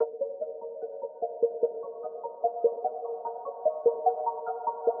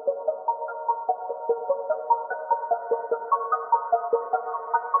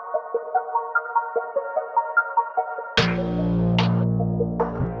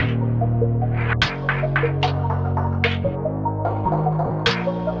We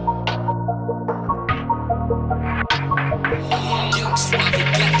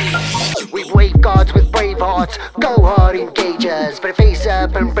wave guards with brave hearts, go hard engagers. But face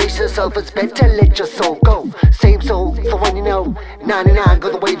up and brace yourself, it's better let your soul go. Same soul for when you know 99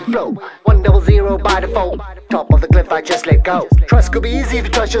 go the way we flow. 100 by default, top of the cliff I just let go. Trust could be easy if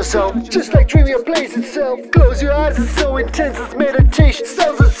you trust yourself, just like dreaming of place itself. Close your eyes, it's so intense, it's meditation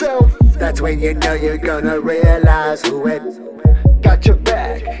sells itself. That's when you know you're gonna realize who it got your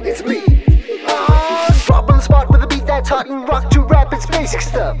back, it's me. Drop on the spot with a beat that's hot and rock to rap, it's basic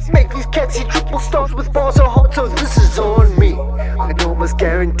stuff. Make these cats see triple stops with bars so hot, so this is on me. I can almost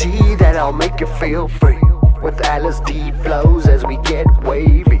guarantee that I'll make you feel free with LSD flows as we get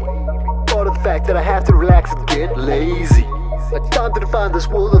wavy. Part of the fact that I have to relax and get lazy. It's time to define this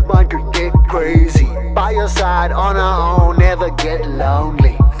world of mine could get crazy. By your side on our own, never get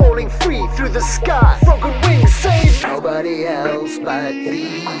lonely. Falling free through the sky, broken wings save nobody else but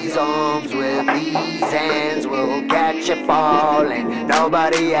these arms with these hands will catch you falling.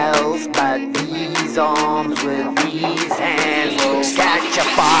 Nobody else but these arms with these hands will catch you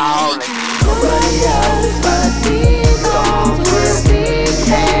falling. Nobody else but these arms with these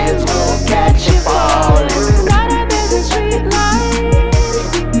hands will catch you falling. Right up in the street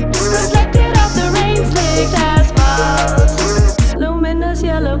light, reflected off the rain-slicked asphalt. Luminous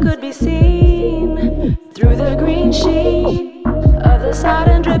yellow could be seen through the green sheet of the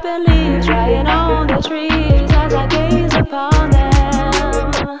sodden dripping leaves drying on the trees as I gaze upon them.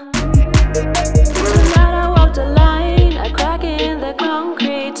 Tonight I walked a line, a crack in the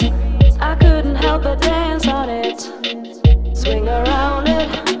concrete. I couldn't help but dance on it, swing around it,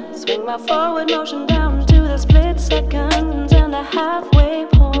 swing my forward motion down to the split seconds and the halfway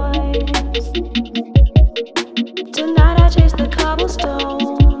point. Tonight I chased the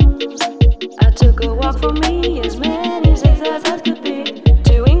cobblestones. I took a walk for me, as many zigzags as could be,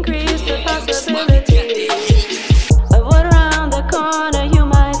 to increase the possibility of what around the corner you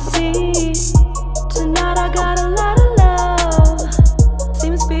might see. Tonight I got a lot of love.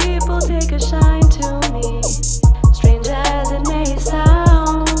 Seems people take a shine to me. Strange as it may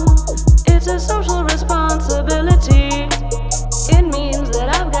sound, it's a social responsibility. It means that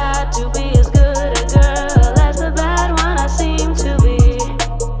I've got to be as good a girl as the bad one I seem to be.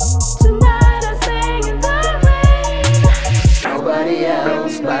 Tonight I sing in the rain. Nobody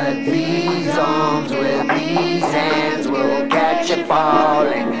else but these arms with these hands will catch you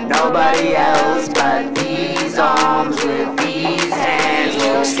falling. Nobody else but these arms with these hands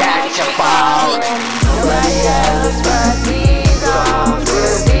will catch you falling. Nobody else but these arms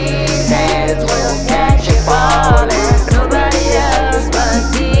with these hands will catch you falling. Nobody else but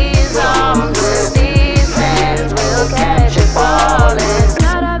these arms with these hands will catch you falling.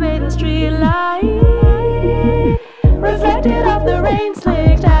 Tonight I bathe in street light, reflected off the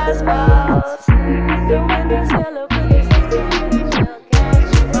rain-slicked asphalt. The windows yellow could be seen, will catch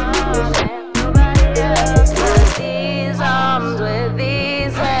you falling. Nobody else but these arms with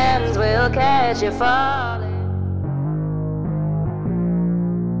these hands will catch you falling.